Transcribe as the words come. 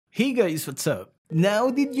Hey guys, what's up?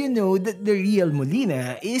 Now, did you know that the real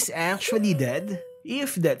Molina is actually dead?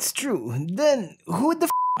 If that's true, then who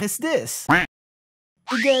the is this?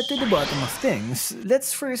 To get to the bottom of things,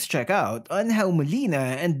 let's first check out on how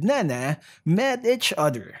Molina and Nana met each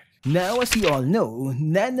other. Now, as you all know,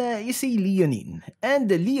 Nana is a Leonine, and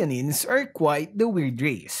the Leonines are quite the weird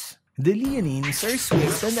race. The Leonines are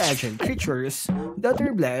swift and agile creatures that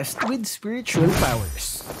are blessed with spiritual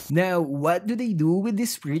powers. Now, what do they do with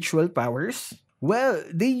these spiritual powers? Well,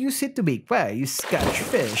 they use it to bake pies, catch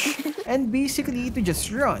fish, and basically to just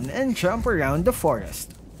run and jump around the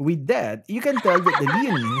forest. With that, you can tell that the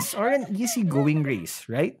Leonines are an easygoing race,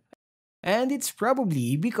 right? And it's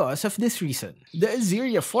probably because of this reason. The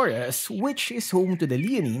Azeria Forest, which is home to the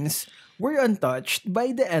Leonines, were untouched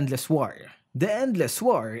by the Endless War. The Endless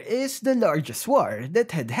War is the largest war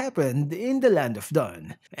that had happened in the Land of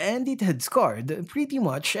Dawn, and it had scarred pretty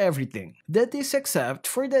much everything. That is except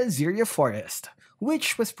for the Azeria Forest,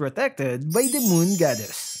 which was protected by the Moon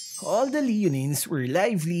Goddess. All the Leonines were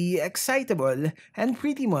lively, excitable, and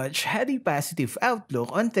pretty much had a positive outlook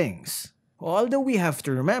on things. Although we have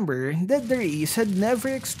to remember that the race had never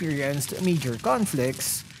experienced major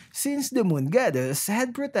conflicts since the Moon Goddess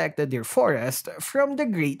had protected their forest from the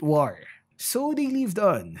Great War. So they lived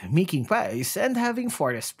on, making pies and having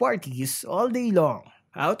forest parties all day long.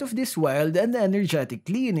 Out of these wild and energetic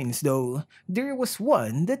Leonines though, there was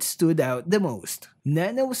one that stood out the most.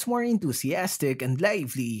 Nana was more enthusiastic and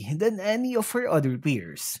lively than any of her other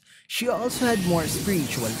peers. She also had more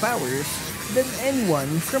spiritual powers than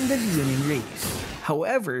anyone from the Leonine race.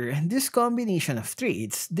 However, this combination of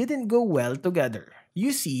traits didn't go well together.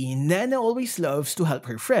 You see, Nana always loves to help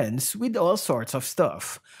her friends with all sorts of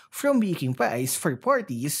stuff, from baking pies for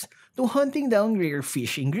parties to hunting down rare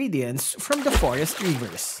fish ingredients from the forest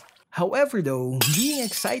rivers. However though, being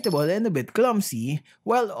excitable and a bit clumsy,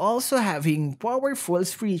 while also having powerful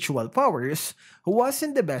spiritual powers,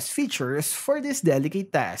 wasn't the best features for these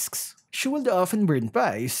delicate tasks. She would often burn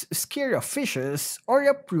pies, scare off fishes, or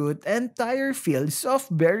uproot entire fields of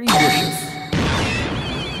berry bushes.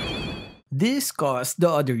 This caused the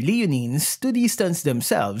other Leonines to distance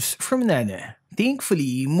themselves from Nana.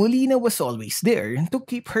 Thankfully, Molina was always there to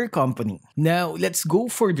keep her company. Now, let's go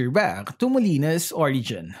further back to Molina's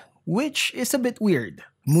origin, which is a bit weird.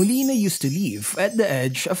 Molina used to live at the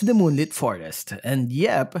edge of the moonlit forest, and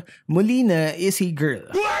yep, Molina is a girl.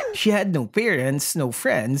 She had no parents, no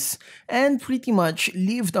friends, and pretty much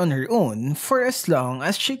lived on her own for as long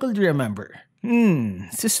as she could remember.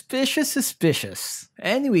 Suspicious.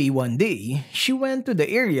 Anyway, one day, she went to the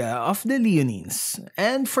area of the Leonines,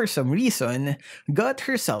 and for some reason, got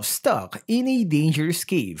herself stuck in a dangerous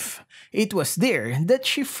cave. It was there that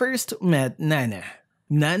she first met Nana.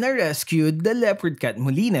 Nana rescued the leopard cat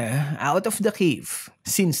Molina out of the cave.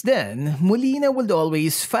 Since then, Molina would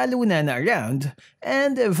always follow Nana around,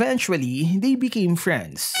 and eventually, they became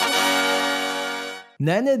friends.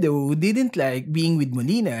 Nana though didn't like being with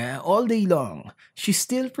Molina all day long. She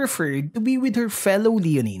still preferred to be with her fellow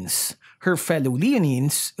Leonines. Her fellow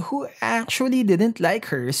Leonines who actually didn't like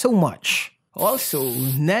her so much. Also,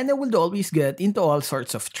 Nana would always get into all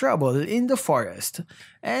sorts of trouble in the forest,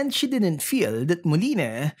 and she didn't feel that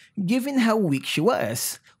Molina, given how weak she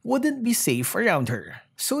was, wouldn't be safe around her.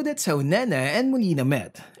 So that's how Nana and Molina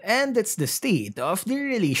met, and that's the state of their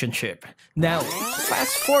relationship. Now,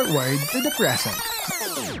 fast forward to the present.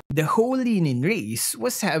 The whole Leonine race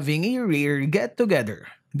was having a rare get-together.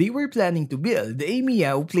 They were planning to build a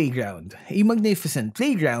Meow playground, a magnificent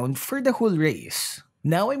playground for the whole race.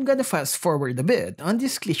 Now I'm gonna fast forward a bit on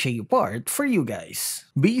this cliche part for you guys.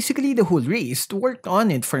 Basically, the whole race worked on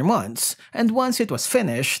it for months, and once it was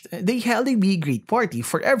finished, they held a big great party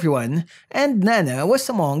for everyone, and Nana was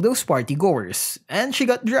among those party goers, and she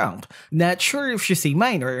got drunk. Not sure if she's a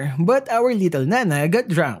minor, but our little Nana got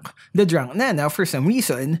drunk. The drunk Nana, for some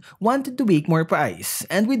reason, wanted to bake more pies,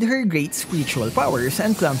 and with her great spiritual powers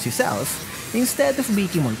and clumsy self, instead of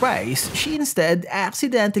baking more pies, she instead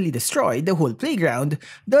accidentally destroyed the whole playground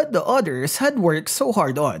that the others had worked so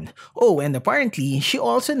hard on. Oh, and apparently, she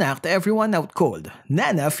also knocked everyone out cold.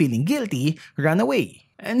 Nana, feeling guilty, ran away.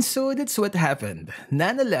 And so that's what happened.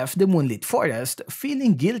 Nana left the moonlit forest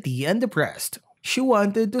feeling guilty and depressed. She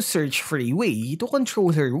wanted to search for a way to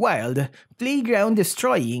control her wild,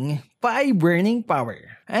 playground-destroying, pie-burning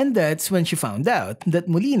power. And that's when she found out that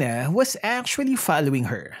Molina was actually following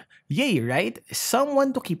her. Yay, right?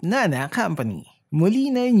 Someone to keep Nana company.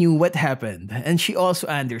 Molina knew what happened, and she also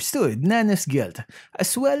understood Nana's guilt,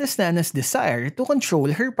 as well as Nana's desire to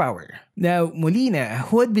control her power. Now, Molina,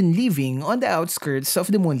 who had been living on the outskirts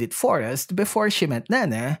of the moonlit forest before she met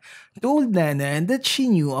Nana, told Nana that she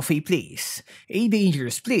knew of a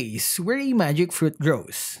dangerous place where a magic fruit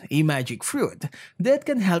grows, a magic fruit that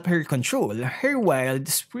can help her control her wild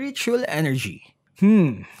spiritual energy.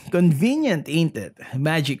 Convenient, ain't it?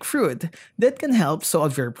 Magic fruit that can help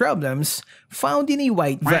solve your problems found in a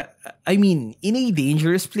in a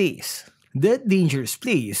dangerous place. That dangerous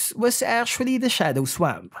place was actually the Shadow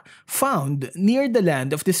Swamp, found near the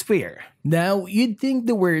Land of Despair. Now, you'd think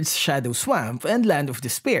the words Shadow Swamp and Land of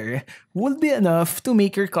Despair would be enough to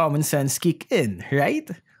make your common sense kick in, right?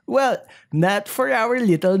 Well, not for our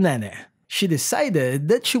little Nana. She decided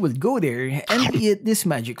that she would go there and eat this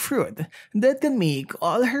magic fruit that can make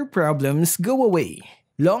all her problems go away.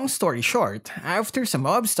 Long story short, after some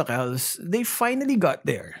obstacles, they finally got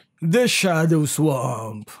there. The Shadow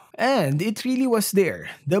Swamp! And it really was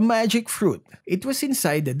there, the magic fruit. It was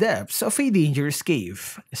inside the depths of a dangerous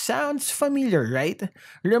cave. Sounds familiar, right?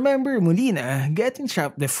 Remember Molina getting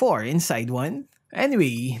trapped before inside one?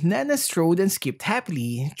 Anyway, Nana strode and skipped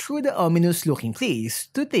happily through the ominous-looking place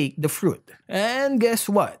to take the fruit. And guess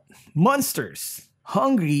what? Monsters!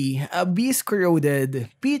 Hungry, abyss-corroded,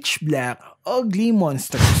 pitch-black, ugly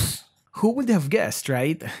monsters. Who would have guessed,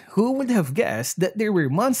 right? Who would have guessed that there were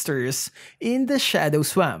monsters in the Shadow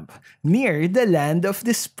Swamp, near the Land of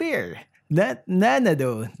Despair? Not Nana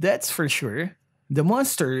though, that's for sure. The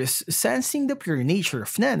monsters, sensing the pure nature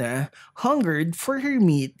of Nana, hungered for her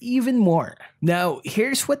meat even more. Now,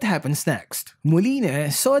 here's what happens next.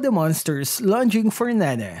 Molina saw the monsters lunging for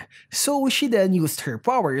Nana, so she then used her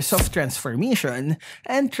powers of transformation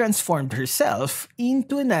and transformed herself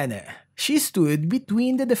into Nana. She stood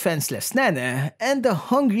between the defenseless Nana and the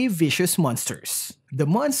hungry, vicious monsters. The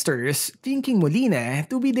monsters, thinking Molina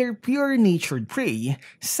to be their pure-natured prey,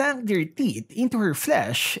 sank their teeth into her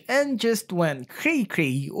flesh and just went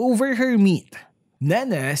cray-cray over her meat.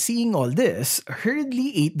 Nana, seeing all this,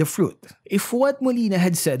 hurriedly ate the fruit. If what Molina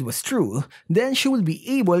had said was true, then she would be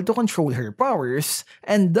able to control her powers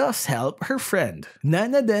and thus help her friend.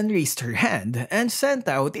 Nana then raised her hand and sent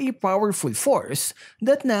out a powerful force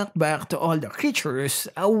that knocked back all the creatures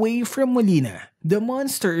away from Molina. The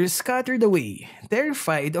monsters scattered away,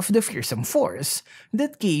 terrified of the fearsome force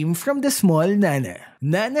that came from the small Nana.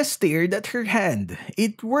 Nana stared at her hand.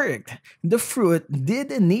 It worked. The fruit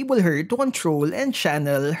did enable her to control and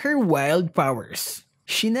channel her wild powers.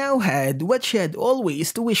 She now had what she had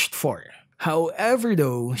always wished for. However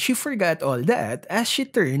though, she forgot all that as she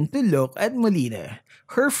turned to look at Molina.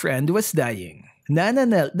 Her friend was dying. Nana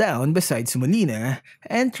knelt down beside Molina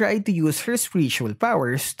and tried to use her spiritual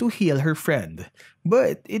powers to heal her friend.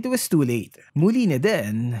 But it was too late. Molina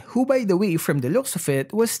then, who by the way from the looks of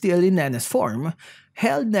it was still in Nana's form,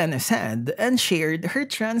 held Nana's hand and shared her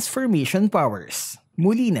transformation powers.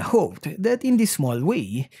 Molina hoped that in this small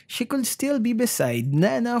way, she could still be beside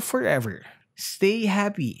Nana forever. Stay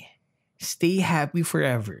happy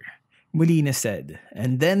forever, Molina said,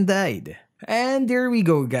 and then died. And there we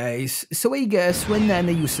go guys, so I guess when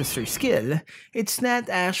Nana uses her skill, it's not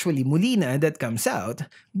actually Molina that comes out,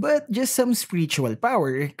 but just some spiritual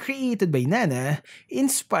power created by Nana,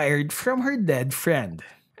 inspired from her dead friend.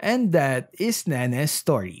 And that is Nana's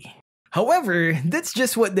story. However, that's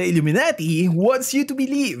just what the Illuminati wants you to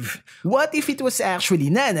believe. What if it was actually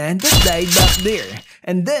Nana that died back there,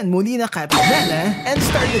 and then Molina captured Nana and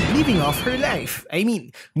started living off her life? I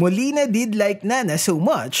mean, Molina did like Nana so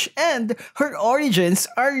much, and her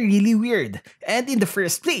origins are really weird. And in the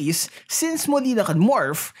first place, since Molina can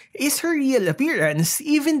morph, is her real appearance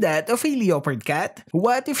even that of a leopard cat?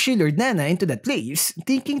 What if she lured Nana into that place,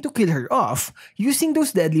 thinking to kill her off, using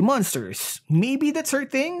those deadly monsters? Maybe that's her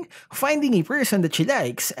thing? Finding a person that she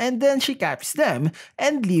likes and then she captures them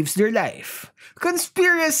and lives their life.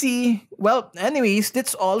 Conspiracy! Well, anyways,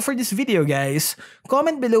 that's all for this video guys.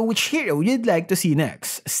 Comment below which hero you'd like to see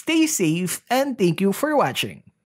next. Stay safe and thank you for watching.